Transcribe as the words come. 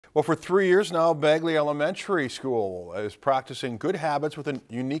Well, for 3 years now, Bagley Elementary School is practicing good habits with a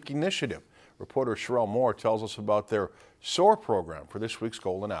unique initiative. Reporter Sherelle Moore tells us about their SOAR program for this week's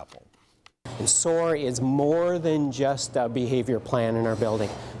Golden Apple. And SOAR is more than just a behavior plan in our building.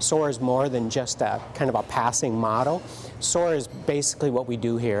 SOAR is more than just a kind of a passing motto. SOAR is basically what we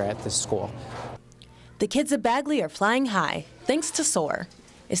do here at this school. The kids at Bagley are flying high, thanks to SOAR.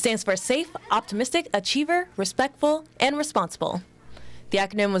 It stands for Safe, Optimistic, Achiever, Respectful, and Responsible. The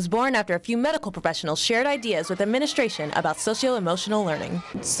acronym was born after a few medical professionals shared ideas with administration about socio-emotional learning.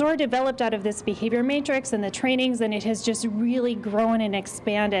 SOAR developed out of this behavior matrix and the trainings, and it has just really grown and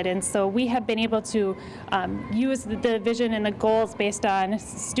expanded. And so we have been able to use the vision and the goals based on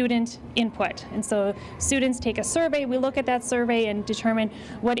student input. And so students take a survey, we look at that survey and determine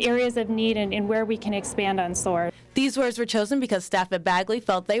what areas of need and where we can expand on SOAR. These words were chosen because staff at Bagley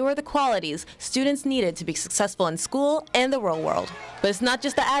felt they were the qualities students needed to be successful in school and the real world. But it's not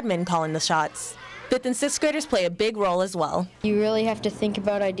just the admin calling the shots. 5th and 6th graders play a big role as well. You really have to think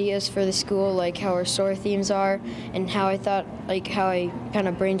about ideas for the school, like how our SOAR themes are, and how I kind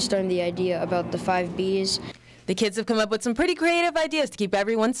of brainstormed the idea about the 5 Bs. The kids have come up with some pretty creative ideas to keep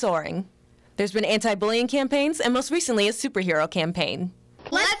everyone soaring. There's been anti-bullying campaigns and most recently a superhero campaign.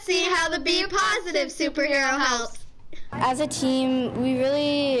 Let's see how the Be Positive superhero helps. As a team,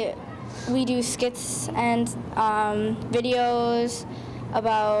 we do skits and videos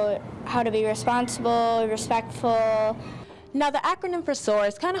about how to be responsible, respectful. Now the acronym for SOAR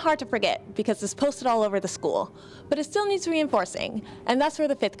is kind of hard to forget because it's posted all over the school, but it still needs reinforcing, and that's where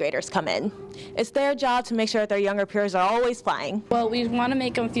the 5th graders come in. It's their job to make sure that their younger peers are always flying. Well, we want to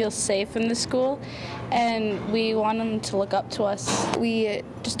make them feel safe in the school, and we want them to look up to us. We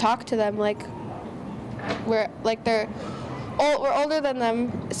just talk to them like we're older than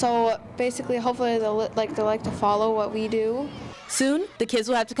them, so basically hopefully they'll like to follow what we do. Soon, the kids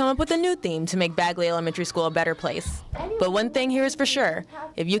will have to come up with a new theme to make Bagley Elementary School a better place. But one thing here is for sure,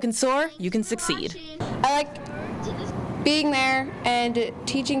 if you can soar, you can succeed. I like being there and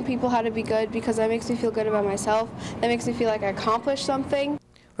teaching people how to be good because that makes me feel good about myself. That makes me feel like I accomplished something.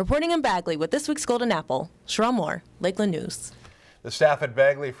 Reporting in Bagley with this week's Golden Apple, Sherelle Moore, Lakeland News. The staff at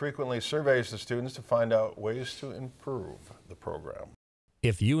Bagley frequently surveys the students to find out ways to improve the program.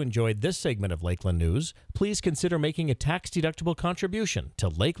 If you enjoyed this segment of Lakeland News, please consider making a tax-deductible contribution to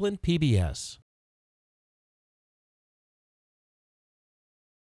Lakeland PBS.